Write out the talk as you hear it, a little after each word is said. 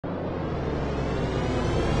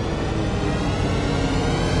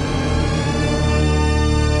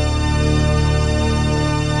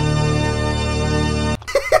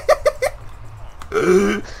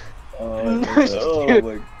Oh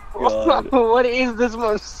my god. What is this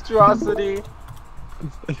monstrosity?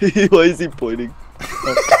 Why is he pointing?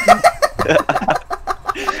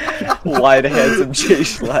 Wide handsome Jay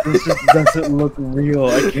Schlatt. This just doesn't look real.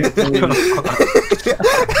 I can't believe it.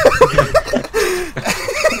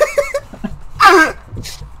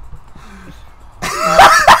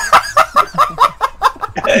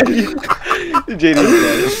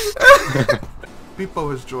 JD's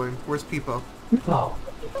Peepo has joined. Where's Peepo? Oh.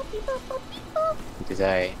 Did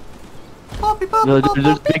I? Oh, Peepo! No,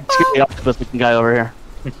 there's a big scary octopus looking guy over here.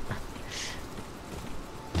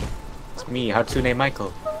 It's me, Hatsune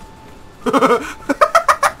Michael.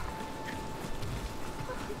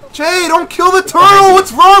 Jay, don't kill the turtle!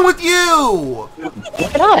 What's wrong with you?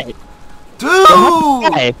 Why? Dude!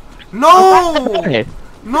 Why? No! Why?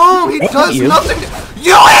 No, he does you. nothing.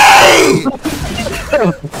 Yui!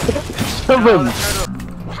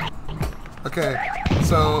 Okay,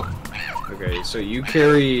 so. Okay, so you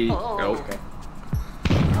carry. Oh, okay.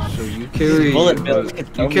 So you carry. Bullet bill.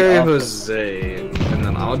 You carry Jose, and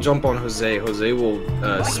then I'll jump on Jose. Jose will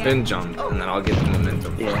spin jump, and then I'll get the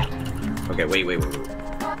momentum. Yeah. Okay, wait.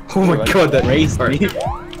 Oh my god, that race me.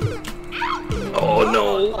 Oh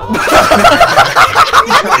no!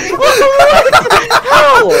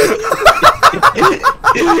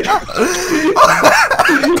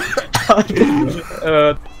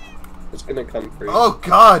 It's gonna come for you. Oh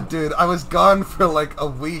god, dude, I was gone for like a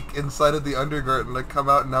week inside of the Undergarden. I come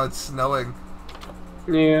out and now it's snowing.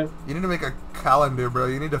 Yeah. You need to make a calendar, bro.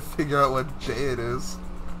 You need to figure out what day it is.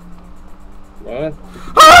 What?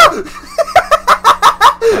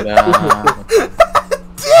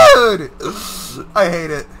 Dude! I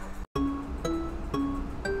hate it.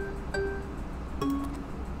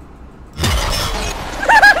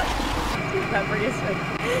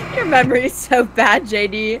 Your memory is so bad,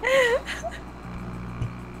 JD.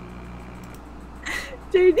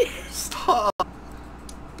 JD. Stop.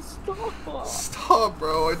 Stop,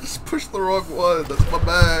 bro. I just pushed the wrong one. That's my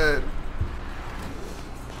bad.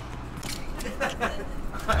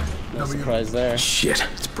 No surprise there. Shit,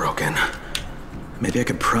 it's broken. Maybe I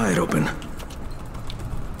could pry it open.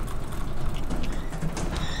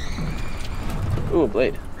 Ooh, a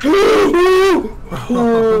blade.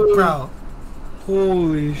 Bro.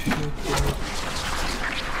 Holy shit!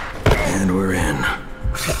 And we're in.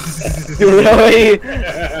 Really?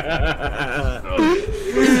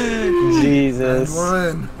 Jesus. And we're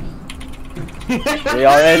in. We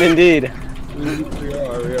are in indeed. We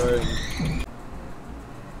are in.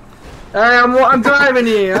 Hey, I'm driving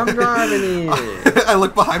here. I'm driving here. I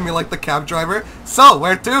look behind me like the cab driver. So,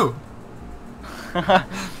 where to?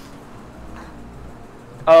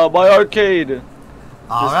 My arcade.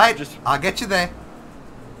 Alright, just- I'll get you there.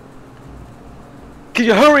 Can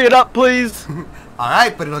you hurry it up, please?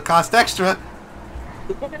 Alright, but it'll cost extra.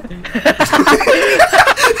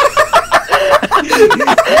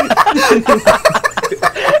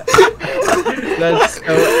 That's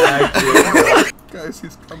so accurate. Guys,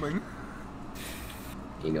 he's coming.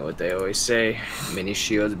 You know what they always say: mini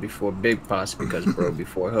shields before big pots, because bro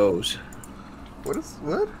before hoes. What is,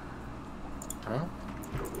 what? Huh?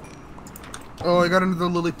 Oh, I got into the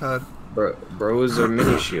lily pad. Bros are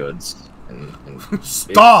mini shields, and big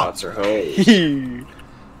Stop! pots are hoes.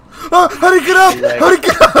 Oh, how'd he get up? How'd he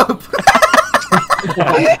get up?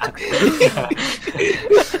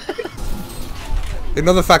 You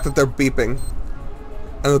know the fact that they're beeping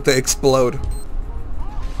and that they explode.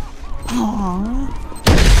 Aww.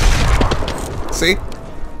 See?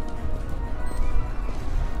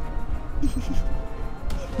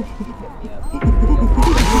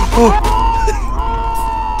 Oh.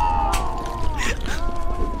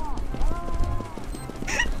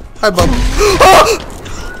 Hi, Bub. Oh!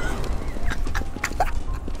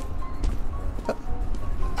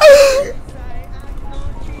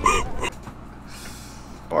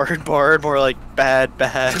 Bard, more like bad.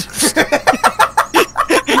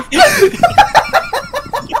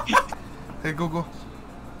 Hey Google,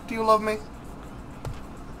 do you love me?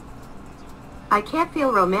 I can't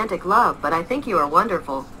feel romantic love, but I think you are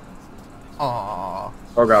wonderful. Aww.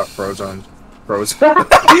 Oh god, frozen. What? What's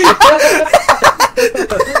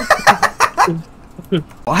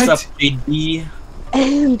up, JD? How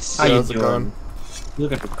you How's it doing? going? You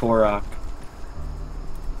looking for Korok?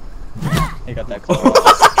 I got that close.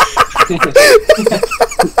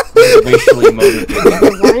 Racially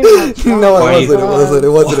motivated. No, it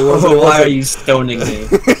wasn't. Why are you stoning me?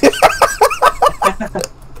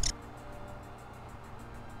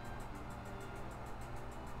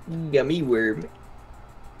 Gummy worm.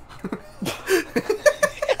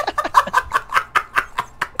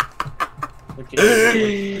 Look at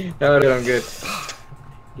No, I'm good.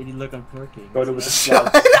 JD, look, I'm twerking. Go to with the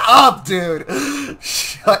Shut up, dude.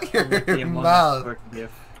 Shut your mouth.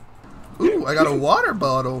 Ooh, I got a water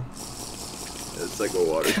bottle. It's like a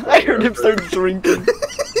water. I heard him start drinking.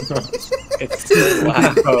 It's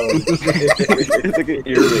wow. It's like an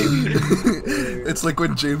earring. It's like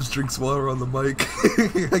when James drinks water on the mic.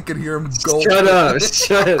 I can hear him gulp. Shut up!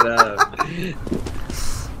 Shut up!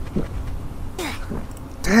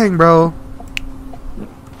 Dang, bro.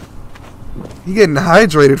 You getting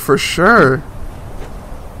hydrated for sure.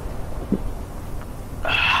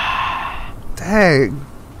 Dang.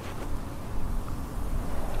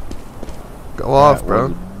 Go off,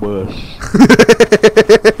 bro.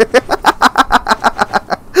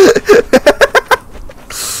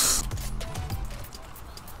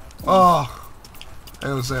 Oh,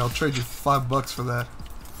 I was say I'll trade you $5 for that.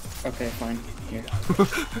 Okay, fine. Here.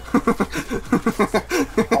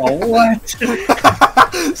 Oh, what?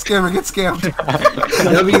 Scammer, get scammed.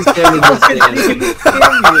 Nobody's scamming this game.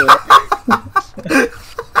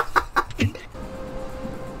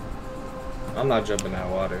 I'm not jumping that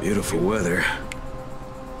water. Beautiful weather.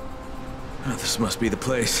 Oh, this must be the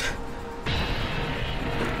place.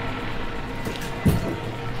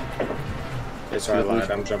 It's alright, lied.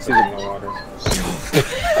 I'm jumping in the water.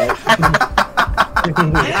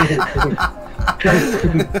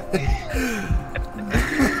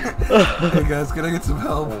 Hey guys, can I get some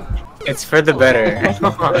help? It's for the better.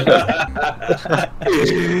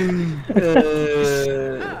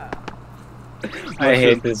 I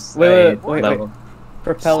hate this. Wait. Level.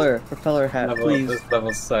 Propeller hat, please. This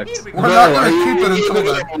level sucks. We're not gonna keep it until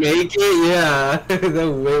then. Make it? Yeah.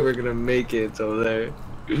 No way we're gonna make it until there.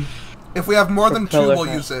 If we have more than 2, Propeller we'll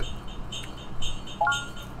hat. use it.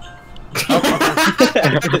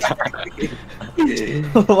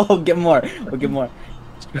 We'll get more. We'll get more.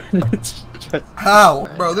 How?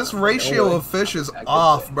 Bro, this ratio of fish is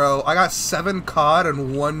off, bro. I got 7 cod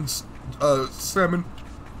and 1 salmon.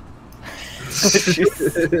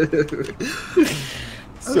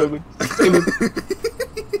 So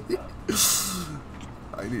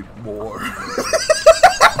I need more.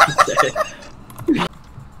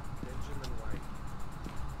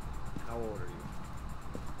 How old are you?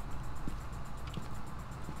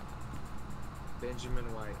 Benjamin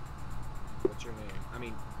White. What's your name? I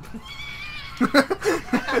mean...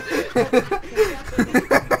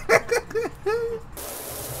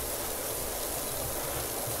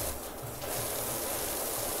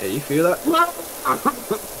 Yeah, you feel that?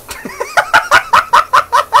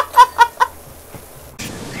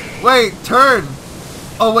 Wait, turn!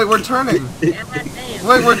 Oh wait, we're turning!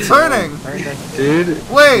 Wait, we're turning! Dude.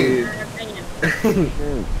 Wait!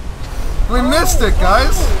 We missed it,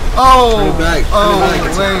 guys! Oh! Turn it back. Oh,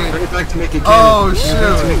 Turn wait! it back to make it Oh, canon. Turn it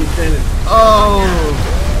back to shoot. make it canon. Oh!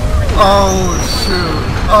 Oh, shoot!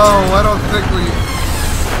 Oh, I don't think we...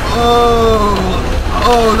 Oh!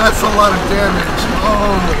 Oh, that's a lot of damage!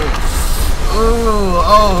 Oh! Oh,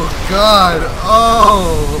 oh, God!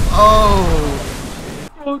 Oh! Oh!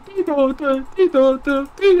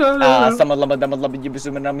 Some lama dama lama you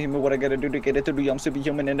presume I'm him what I gotta do to get it to do I'm super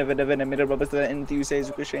human and never a minute rubber and you say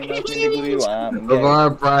you shame like me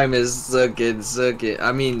Lamar Prime is sucking.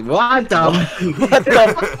 I mean, what the What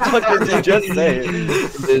the fuck did you just say?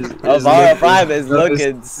 Alvaro Prime is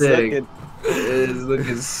looking sick. It's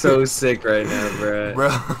looking so sick right now, bro.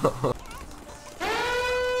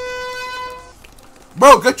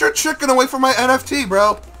 Bro, get your chicken away from my NFT,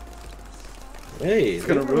 bro! Hey, leave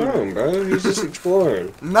him alone, bro. He's just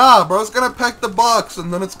exploring. Nah, bro, it's gonna peck the box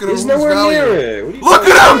and then it's gonna He's lose nowhere value. near it. What are you Look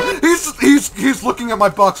talking at him! He's looking at my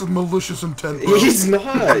box with malicious intent, bro. He's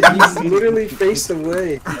not. He's literally faced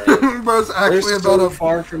away. Bro's actually We're about so to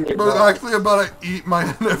far from your Bro's box. actually about to eat my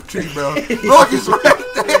NFT, bro. Look, he's right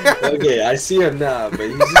there! Okay, I see him now, but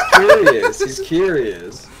he's just curious. He's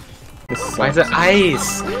curious. Why is it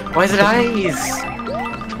ice? Why is it ice?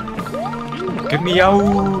 Get me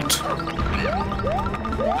out!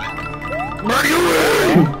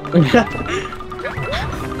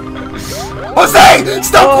 Jose!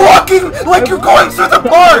 Stop walking like you're going through the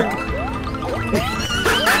park!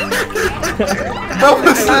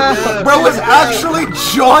 Bro was actually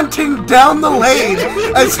jaunting down the lane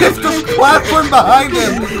as if the platform behind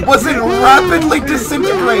him wasn't rapidly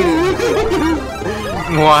disintegrating.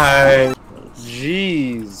 Why?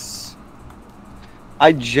 Jeez.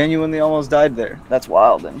 I genuinely almost died there. That's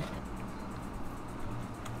wild then.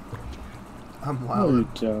 I'm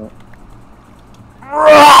wild. Don't.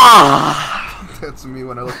 That's me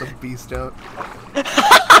when I let the beast out.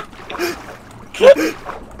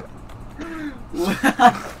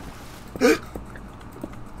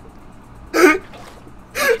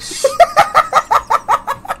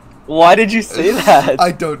 Why did you say that?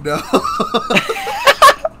 I don't know.